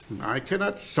I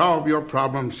cannot solve your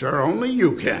problem, sir. Only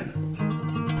you can.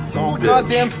 It's all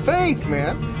goddamn faith,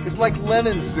 man. It's like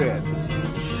Lenin said.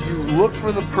 You look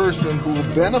for the person who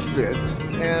will benefit,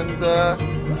 and,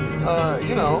 and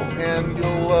you'll,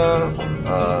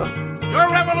 Your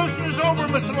revolution is over,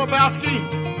 Mr.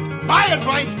 Lebowski. My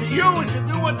advice to you is to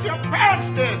do what your parents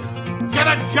did. Get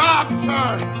a job,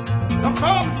 sir. The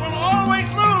Pogues will always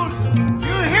lose.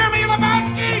 You hear me,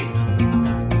 Lebowski?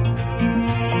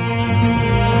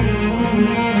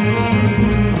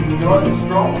 You enjoy the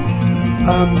Strong?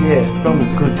 Yeah, Strong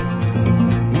is good.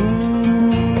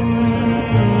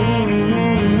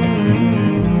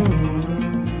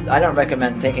 I don't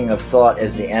recommend thinking of thought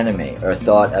as the enemy or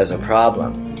thought as a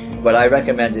problem. What I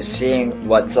recommend is seeing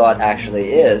what thought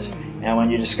actually is, and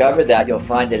when you discover that, you'll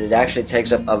find that it actually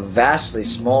takes up a vastly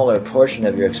smaller portion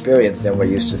of your experience than we're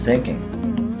used to thinking.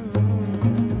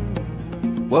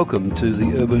 Welcome to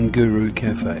the Urban Guru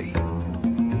Cafe.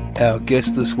 Our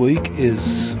guest this week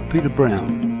is Peter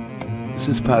Brown. This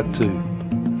is part 2.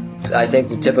 I think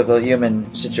the typical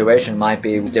human situation might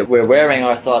be that we're wearing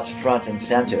our thoughts front and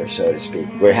center, so to speak.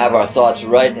 We have our thoughts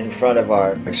right in front of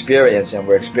our experience, and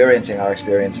we're experiencing our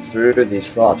experience through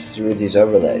these thoughts, through these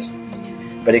overlays.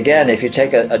 But again, if you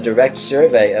take a direct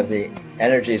survey of the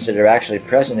energies that are actually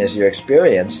present as your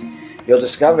experience, you'll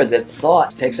discover that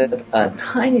thought takes up a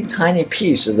tiny, tiny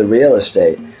piece of the real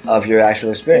estate of your actual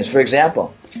experience. For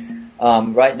example,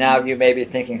 right now you may be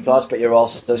thinking thoughts, but you're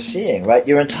also seeing, right?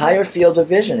 Your entire field of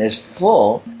vision is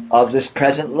full of this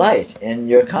present light in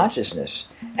your consciousness.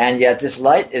 And yet this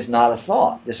light is not a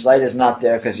thought. This light is not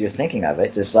there because you're thinking of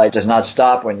it. This light does not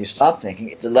stop when you stop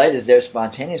thinking. The light is there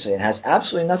spontaneously and has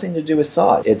absolutely nothing to do with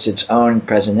thought. It's its own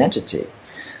present entity.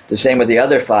 The same with the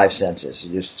other 5 senses,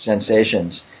 your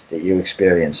sensations that you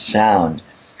experience, sound,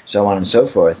 so on and so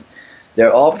forth.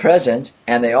 They're all present,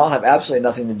 and they all have absolutely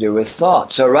nothing to do with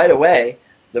thought. So right away,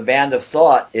 the band of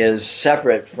thought is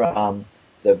separate from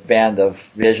the band of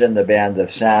vision, the band of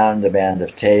sound, the band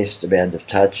of taste, the band of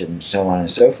touch, and so on and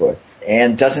so forth,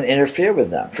 and doesn't interfere with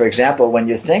them. For example, when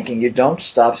you're thinking, you don't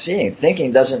stop seeing.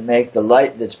 Thinking doesn't make the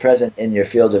light that's present in your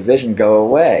field of vision go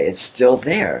away. It's still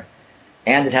there,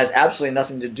 and it has absolutely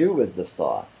nothing to do with the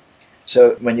thought.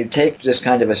 So when you take this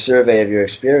kind of a survey of your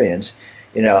experience,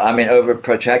 over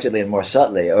protractedly and more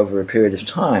subtly over a period of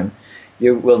time,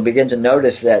 you will begin to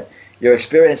notice that your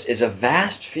experience is a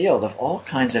vast field of all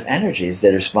kinds of energies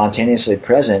that are spontaneously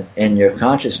present in your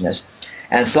consciousness.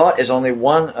 And thought is only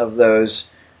one of those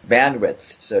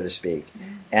bandwidths, so to speak.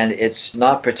 And it's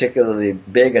not particularly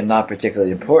big and not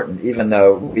particularly important, even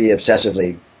though we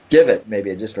obsessively give it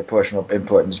maybe a disproportionate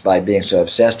importance by being so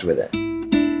obsessed with it.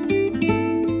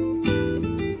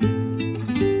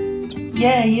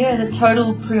 Yeah, the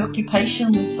total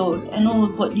preoccupation with thought, and all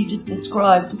of what you just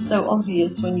described is so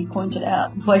obvious when you point it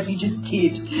out, like you just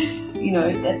did.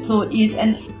 That thought is,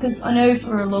 and because I know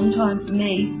for a long time for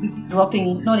me, with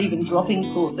not even dropping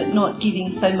thought, but not giving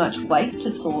so much weight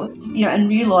to thought, and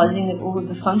realising that all of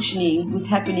the functioning was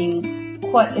happening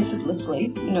quite effortlessly.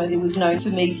 There was no for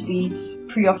me to be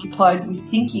preoccupied with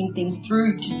thinking things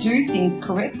through to do things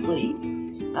correctly.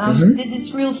 There's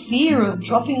this real fear of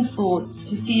dropping thoughts,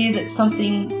 for fear that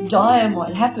something dire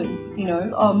might happen.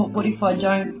 What if I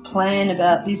don't plan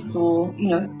about this, or,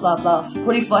 blah, blah.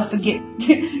 What if I forget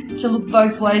to look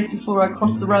both ways before I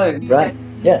cross the road? Right,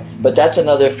 yeah. But that's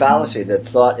another fallacy, that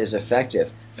thought is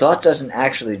effective. Thought doesn't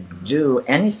actually do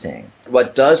anything.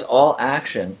 What does all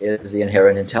action is the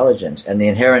inherent intelligence, and the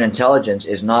inherent intelligence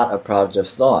is not a product of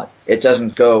thought. It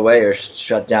doesn't go away or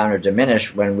shut down or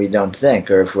diminish when we don't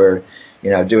think, or if we're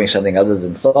doing something other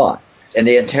than thought. And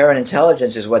the inherent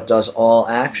intelligence is what does all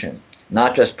action,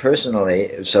 not just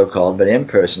personally, so-called, but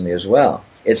impersonally as well.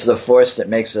 It's the force that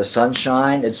makes the sun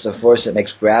shine. It's the force that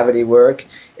makes gravity work.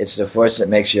 It's the force that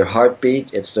makes your heart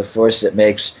beat. It's the force that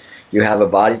makes you have a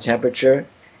body temperature.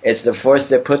 It's the force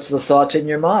that puts the thoughts in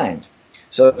your mind.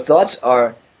 So thoughts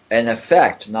are an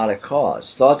effect, not a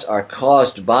cause. Thoughts are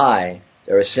caused by,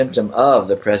 they're a symptom of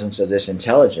the presence of this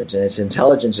intelligence, and its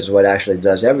intelligence is what actually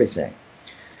does everything.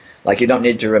 Like you don't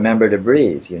need to remember to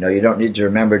breathe, you don't need to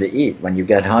remember to eat. When you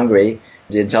get hungry,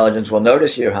 the intelligence will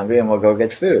notice you're hungry and will go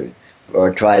get food,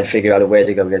 or try to figure out a way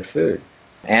to go get food.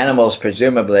 Animals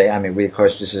presumably, of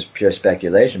course this is pure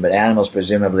speculation, but animals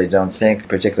presumably don't think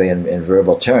particularly in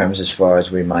verbal terms as far as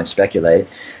we might speculate,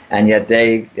 and yet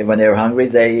when they're hungry,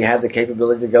 they have the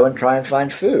capability to go and try and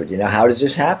find food. How does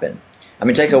this happen?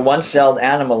 Take a one-celled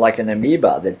animal like an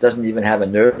amoeba that doesn't even have a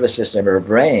nervous system or a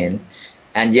brain,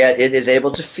 and yet it is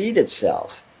able to feed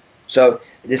itself. So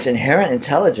this inherent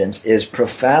intelligence is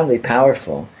profoundly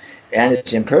powerful, And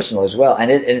it's impersonal as well. And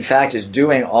it, in fact, is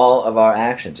doing all of our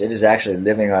actions. It is actually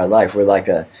living our life. We're like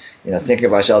thinking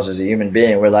of ourselves as a human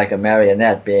being, we're like a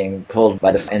marionette being pulled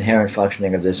by the inherent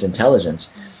functioning of this intelligence.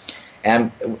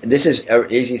 And this is an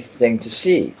easy thing to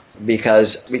see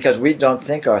because we don't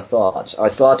think our thoughts. Our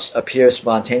thoughts appear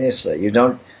spontaneously. You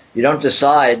don't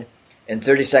decide in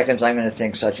 30 seconds I'm going to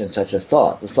think such and such a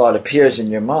thought. The thought appears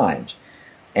in your mind.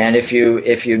 And if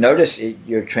you notice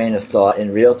your train of thought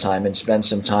in real time and spend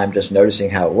some time just noticing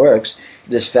how it works,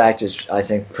 this fact is, I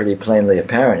think, pretty plainly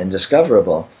apparent and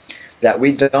discoverable, that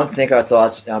we don't think our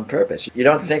thoughts on purpose. You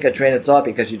don't think a train of thought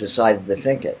because you decided to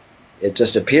think it. It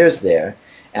just appears there,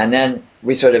 and then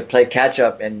we sort of play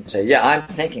catch-up and say, yeah, I'm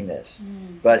thinking this.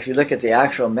 But if you look at the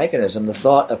actual mechanism, the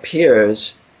thought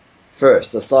appears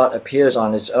first. The thought appears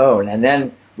on its own, and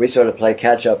then we sort of play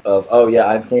catch-up of, oh, yeah,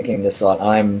 I'm thinking this thought,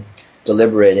 I'm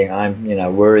deliberating, I'm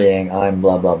worrying, I'm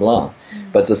blah blah blah.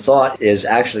 But the thought is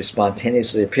actually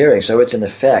spontaneously appearing, so it's an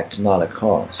effect, not a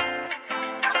cause.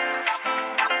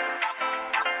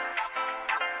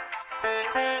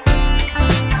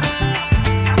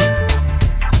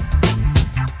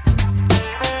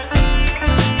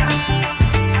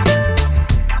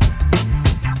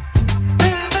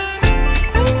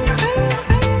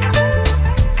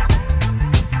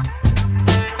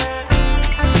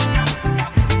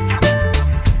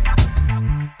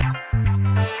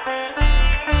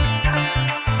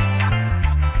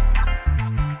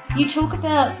 You talk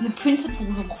about the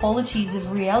principles or qualities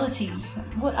of reality.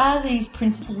 What are these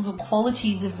principles or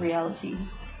qualities of reality?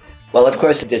 Well, of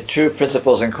course, the true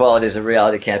principles and qualities of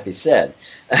reality can't be said,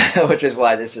 which is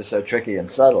why this is so tricky and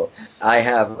subtle. I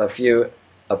have a few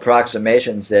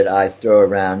approximations that I throw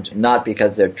around, not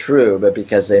because they're true, but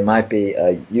because they might be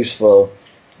useful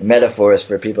metaphors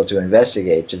for people to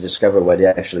investigate, to discover what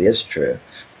actually is true.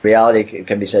 Reality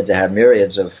can be said to have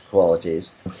myriads of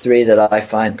qualities. Three that I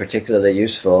find particularly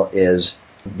useful is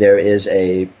there is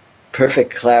a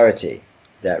perfect clarity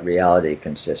that reality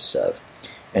consists of.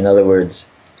 In other words,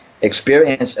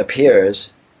 experience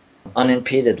appears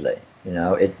unimpededly.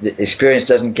 The experience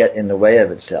doesn't get in the way of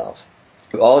itself.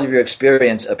 All of your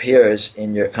experience appears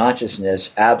in your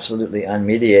consciousness absolutely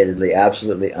unmediatedly,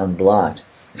 absolutely unblocked.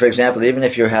 For example, even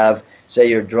if you have, say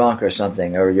you're drunk or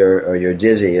something, or you're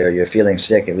dizzy, or you're feeling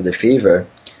sick with a fever,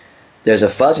 there's a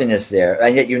fuzziness there,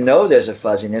 and yet there's a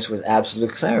fuzziness with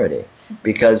absolute clarity,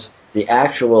 because the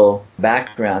actual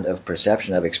background of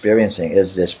perception, of experiencing,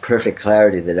 is this perfect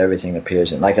clarity that everything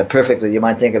appears in. You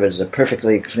might think of it as a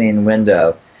perfectly clean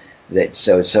window,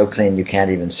 so it's so clean you can't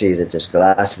even see that there's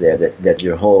glass there, that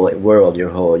your whole world, your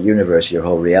whole universe, your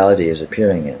whole reality is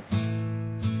appearing in.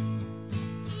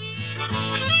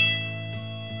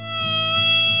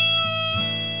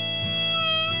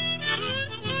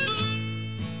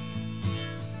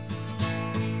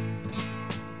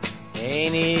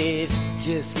 Ain't it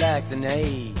just like the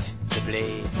night to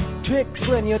play tricks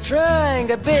when you're trying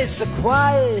to be so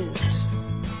quiet?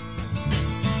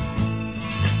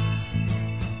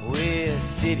 We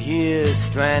sit here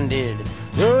stranded,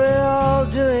 though we're all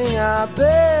doing our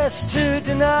best to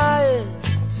deny it.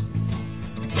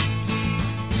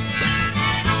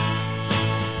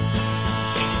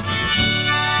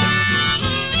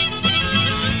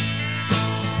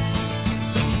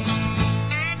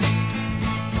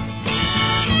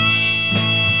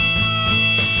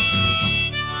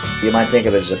 You might think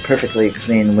of it as a perfectly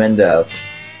clean window.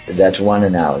 That's one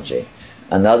analogy.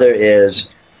 Another is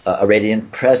a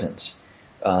radiant presence.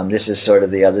 This is sort of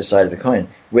the other side of the coin.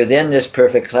 Within this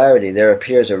perfect clarity, there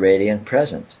appears a radiant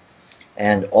presence.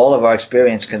 And all of our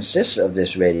experience consists of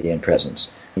this radiant presence.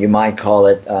 You might call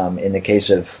it, in the case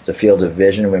of the field of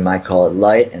vision, we might call it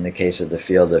light. In the case of the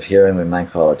field of hearing, we might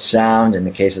call it sound. In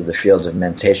the case of the field of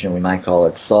meditation, we might call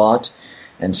it thought,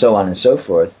 and so on and so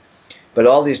forth. But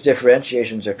all these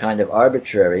differentiations are kind of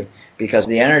arbitrary, because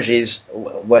the energies,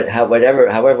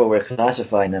 however we're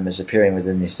classifying them as appearing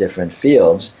within these different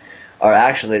fields, are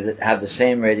actually have the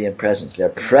same radiant presence. They're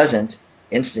present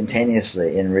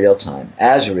instantaneously in real time,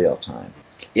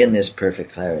 in this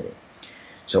perfect clarity.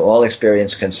 So all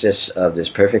experience consists of this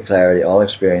perfect clarity. All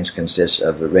experience consists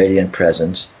of a radiant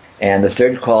presence. And the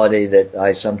third quality that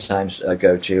I sometimes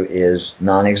go to is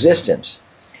non-existence,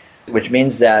 which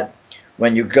means that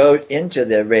when you go into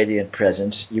the radiant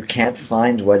presence, you can't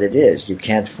find what it is. You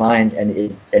can't find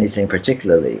anything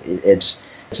particularly. It's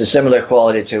a similar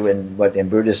quality to what in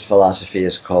Buddhist philosophy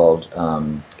is called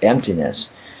emptiness.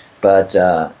 But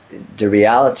the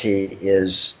reality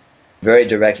is very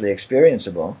directly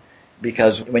experienceable,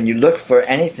 because when you look for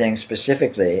anything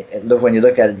specifically, when you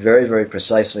look at it very, very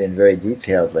precisely and very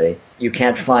detailedly, you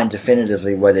can't find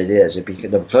definitively what it is.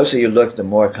 The closer you look, the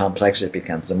more complex it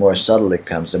becomes, the more subtle it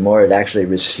becomes, the more it actually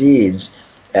recedes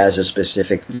as a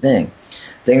specific thing.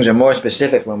 Things are more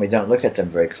specific when we don't look at them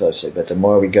very closely, but the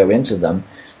more we go into them,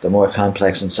 the more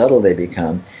complex and subtle they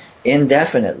become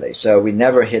indefinitely. So we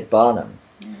never hit bottom.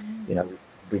 You know,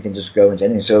 we can just go into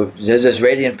anything. So there's this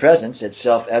radiant presence. It's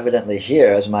self-evidently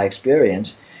here as my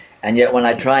experience. And yet when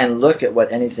I try and look at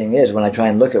what anything is, when I try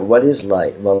and look at what is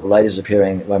light, well, light is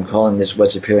appearing, I'm calling this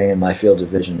what's appearing in my field of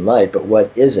vision light, but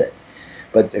what is it?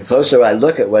 But the closer I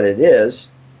look at what it is,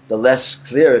 the less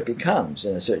clear it becomes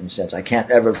in a certain sense. I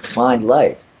can't ever find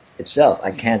light itself.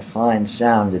 I can't find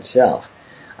sound itself.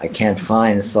 I can't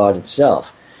find thought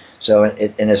itself. So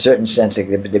in a certain sense, it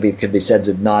could be said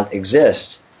to not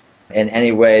exist in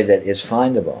any way that is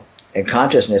findable. And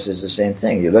consciousness is the same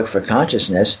thing. You look for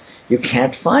consciousness, you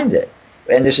can't find it.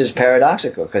 And this is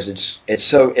paradoxical because it's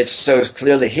so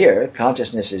clearly here.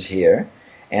 Consciousness is here,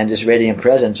 and this radiant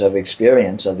presence of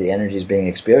experience, of the energies being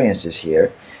experienced, is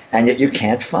here, and yet you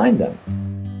can't find them.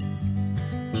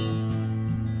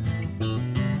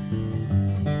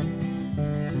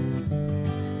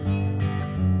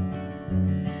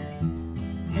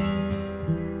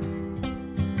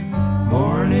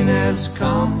 Morning has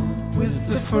come with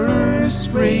the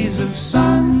first rays of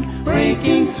sun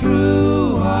breaking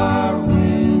through our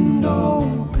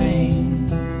window pane.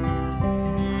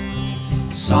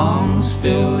 Songs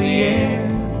fill the air,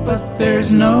 but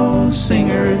there's no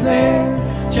singer there,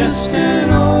 just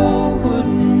an old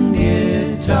wooden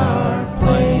guitar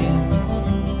playing.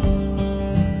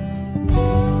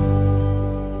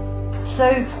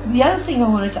 So the other thing I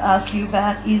wanted to ask you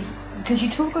about is, because you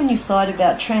talk on your site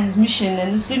about transmission,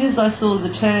 and as soon as I saw the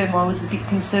term, I was a bit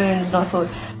concerned, and I thought,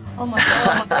 oh my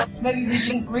God, maybe we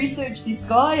didn't research this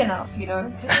guy enough, you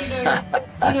know.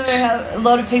 You know how a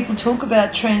lot of people talk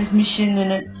about transmission,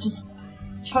 and it just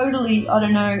totally, I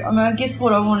don't know. I mean, I guess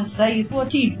what I want to say is, what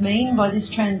do you mean by this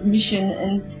transmission?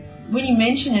 And when you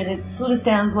mention it, it sort of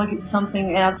sounds like it's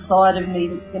something outside of me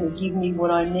that's going to give me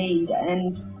what I need,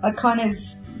 and I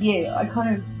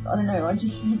don't know,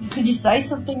 could you say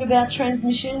something about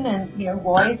transmission and, you know,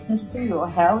 why it's necessary or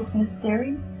how it's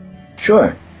necessary?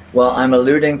 Sure. Well, I'm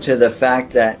alluding to the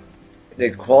fact that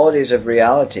the qualities of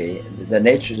reality,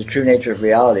 the true nature of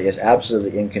reality is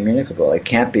absolutely incommunicable. It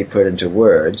can't be put into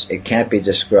words, it can't be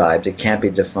described, it can't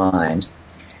be defined,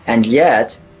 and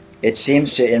yet it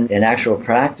seems to, in actual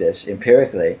practice,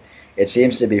 empirically, it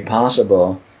seems to be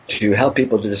possible to help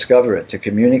people to discover it, to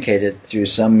communicate it through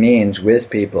some means with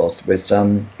people, with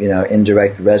some, you know,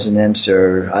 indirect resonance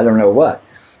or I don't know what.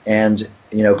 And,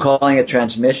 you know, calling it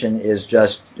transmission is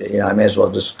just, you know, I may as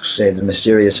well just say the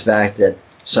mysterious fact that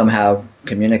somehow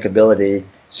communicability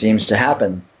seems to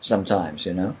happen sometimes,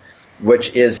 you know,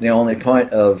 which is the only point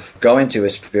of going to a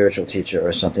spiritual teacher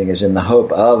or something, is in the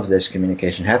hope of this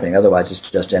communication happening. Otherwise, it's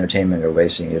just entertainment or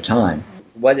wasting your time.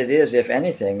 What it is, if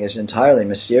anything, is entirely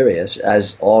mysterious,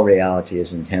 as all reality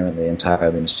is inherently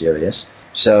entirely mysterious.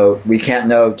 So we can't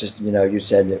know, just, you know, you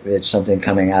said it's something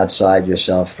coming outside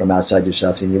yourself, from outside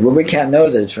yourself. Well, we can't know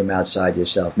that it's from outside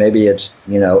yourself. Maybe it's,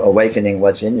 you know, awakening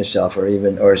what's in yourself, or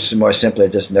more simply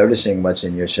just noticing what's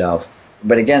in yourself.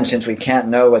 But again, since we can't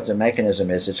know what the mechanism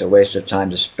is, it's a waste of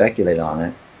time to speculate on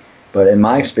it. But in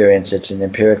my experience, it's an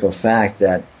empirical fact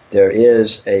that there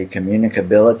is a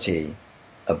communicability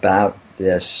about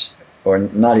this, or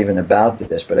not even about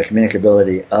this, but a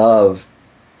communicability of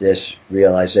this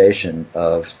realization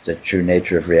of the true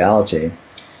nature of reality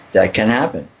that can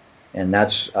happen. And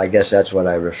I guess that's what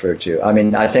I refer to. I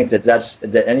mean, I think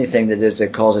that anything that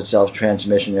calls itself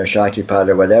transmission or Shaktipat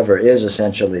or whatever is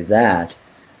essentially that,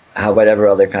 whatever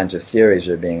other kinds of theories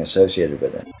are being associated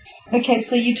with it. Okay,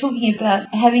 so you're talking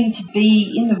about having to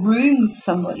be in the room with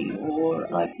somebody, or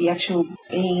like the actual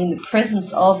being in the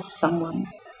presence of someone.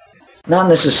 Not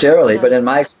necessarily, but in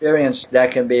my experience,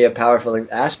 that can be a powerful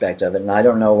aspect of it, and I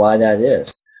don't know why that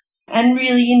is. And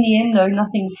really, in the end, though,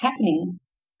 nothing's happening.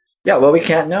 Yeah, well, we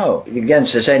can't know. Again,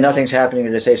 to say nothing's happening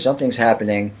or to say something's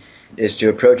happening is to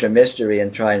approach a mystery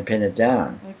and try and pin it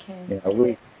down. Okay. You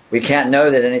know, we can't know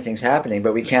that anything's happening,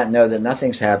 but we can't know that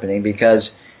nothing's happening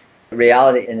because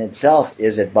reality in itself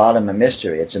is at bottom a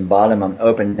mystery. It's in bottom an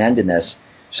open-endedness.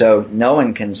 So no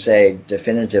one can say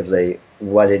definitively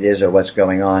what it is or what's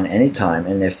going on anytime,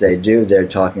 and if they do, they're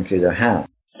talking through their hat.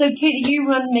 So, Peter, you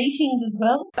run meetings as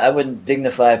well? I wouldn't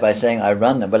dignify it by saying I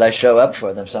run them, but I show up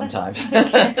for them sometimes.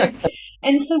 Okay.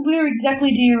 And so where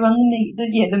exactly do you run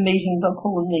the meetings? I'll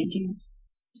call them meetings.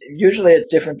 Usually at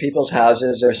different people's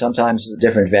houses, or sometimes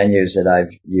different venues that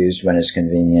I've used when it's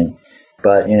convenient.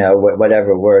 But,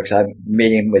 whatever works. I'm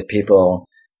meeting with people,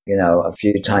 a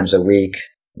few times a week,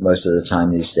 most of the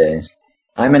time these days.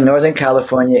 I'm in Northern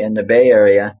California in the Bay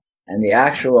Area, and the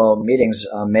actual meetings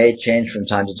may change from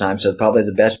time to time, so probably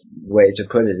the best way to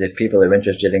put it, if people are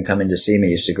interested in coming to see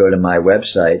me, is to go to my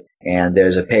website, and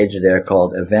there's a page there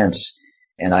called Events,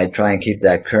 and I try and keep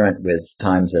that current with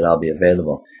times that I'll be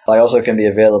available. I also can be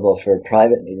available for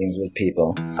private meetings with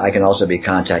people. I can also be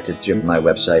contacted through my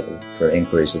website for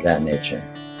inquiries of that nature.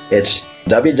 It's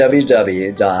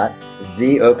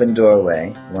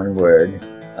www.theopendoorway, one word,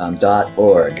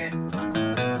 .org.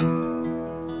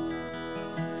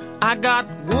 I got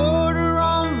water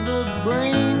on the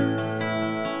brain.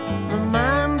 My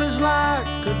mind is like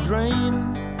a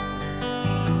drain.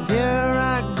 Here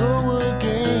I go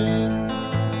again,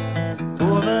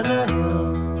 over the hill.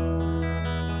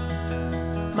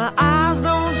 My eyes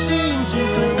don't seem too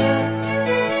clear.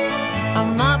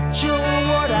 I'm not sure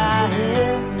what I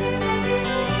hear.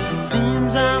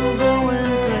 Seems I'm going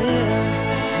clear,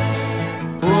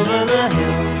 over the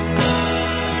hill.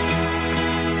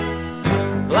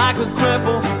 Like a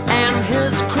cripple and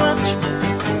his crutch,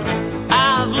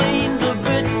 I've leaned a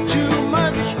bit too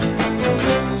much.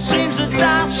 Seems that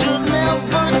I should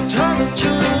never touch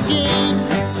again.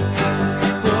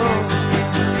 Oh.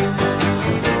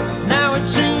 Now it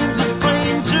seems it's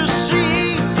plain to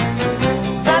see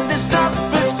that this stuff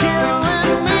is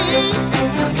killing me.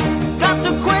 Got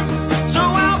to quit so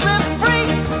I'll be free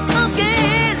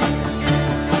again.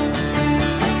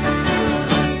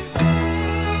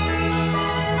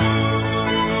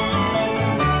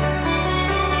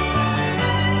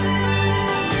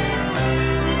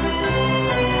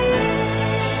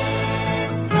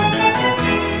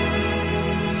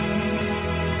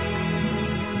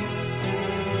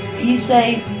 You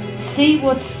say, see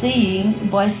what's seeing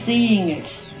by seeing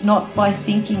it, not by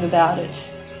thinking about it.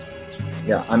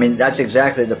 Yeah, that's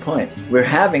exactly the point. We're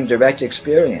having direct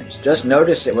experience. Just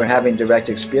notice that we're having direct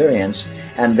experience,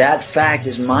 and that fact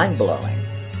is mind-blowing.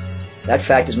 That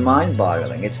fact is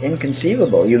mind-boggling. It's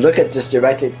inconceivable. You look at this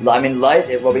light,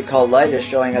 what we call light is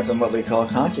showing up in what we call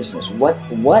consciousness. What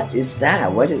is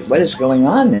that? What is going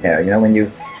on there?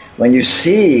 When you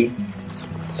see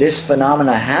this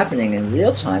phenomena happening in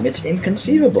real time, it's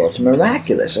inconceivable. It's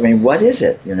miraculous. What is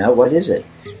it? What is it?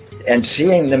 And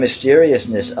seeing the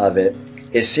mysteriousness of it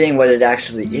is seeing what it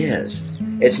actually is.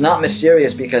 It's not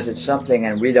mysterious because it's something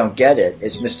and we don't get it.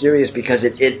 It's mysterious because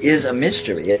it is a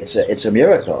mystery. It's a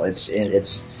miracle. It's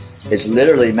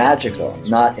literally magical,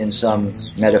 not in some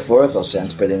metaphorical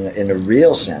sense, but in a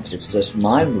real sense. It's just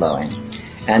mind-blowing.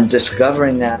 And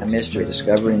discovering that mystery,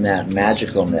 discovering that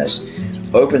magicalness,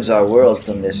 opens our world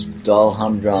from this dull,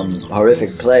 humdrum,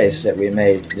 horrific place that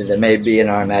may be in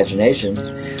our imagination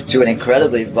to an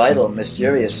incredibly vital,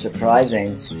 mysterious,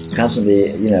 surprising,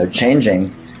 constantly,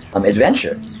 changing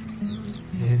adventure.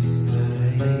 In the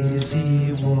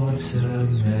hazy water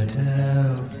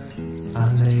meadow,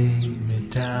 I lay me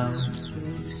down.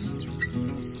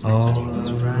 All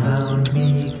around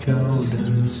me,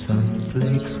 golden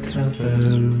sunflakes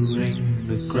covering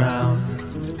the ground.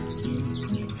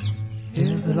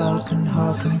 Hear the lark and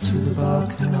hearken to the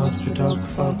barking of the dog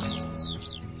fox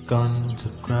gone to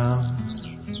ground.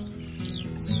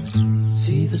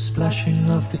 See the splashing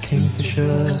of the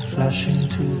kingfisher flashing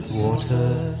to the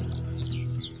water.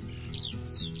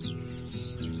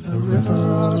 A river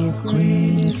all of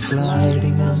green is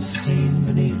sliding unseen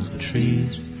beneath the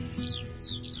trees,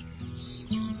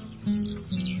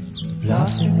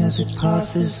 laughing as it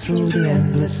passes through the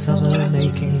endless summer,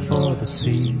 making for the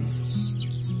sea.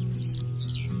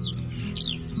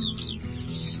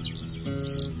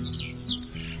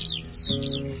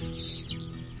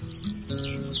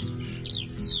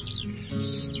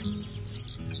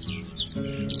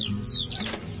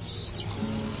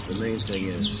 The main thing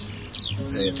is,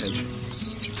 pay attention.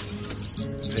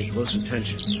 Pay close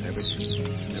attention to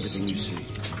everything you see.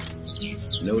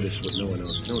 Notice what no one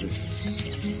else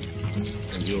notices,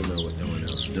 and you'll know what no one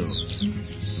else knows.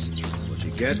 What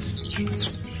you get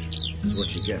is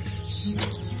what you get.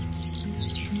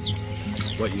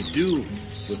 What you do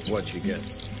with what you get,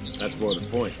 that's more the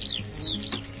point.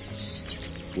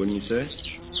 Wouldn't you say?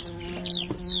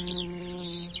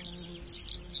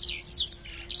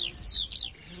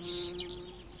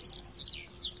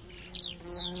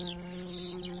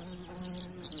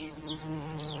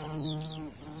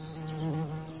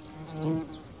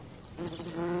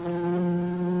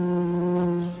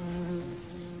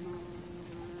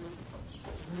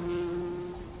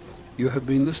 You have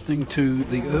been listening to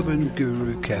the Urban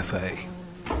Guru Cafe.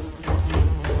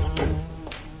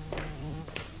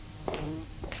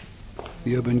 The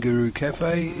The Urban Guru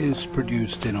Cafe is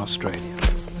produced in Australia.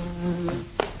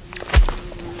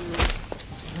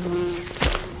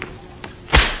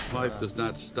 Life does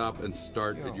not stop and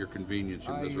start at your convenience,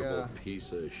 you miserable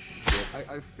piece of shit.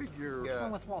 I figure... What's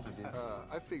wrong with Walter, dude?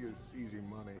 I figure it's easy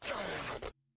money.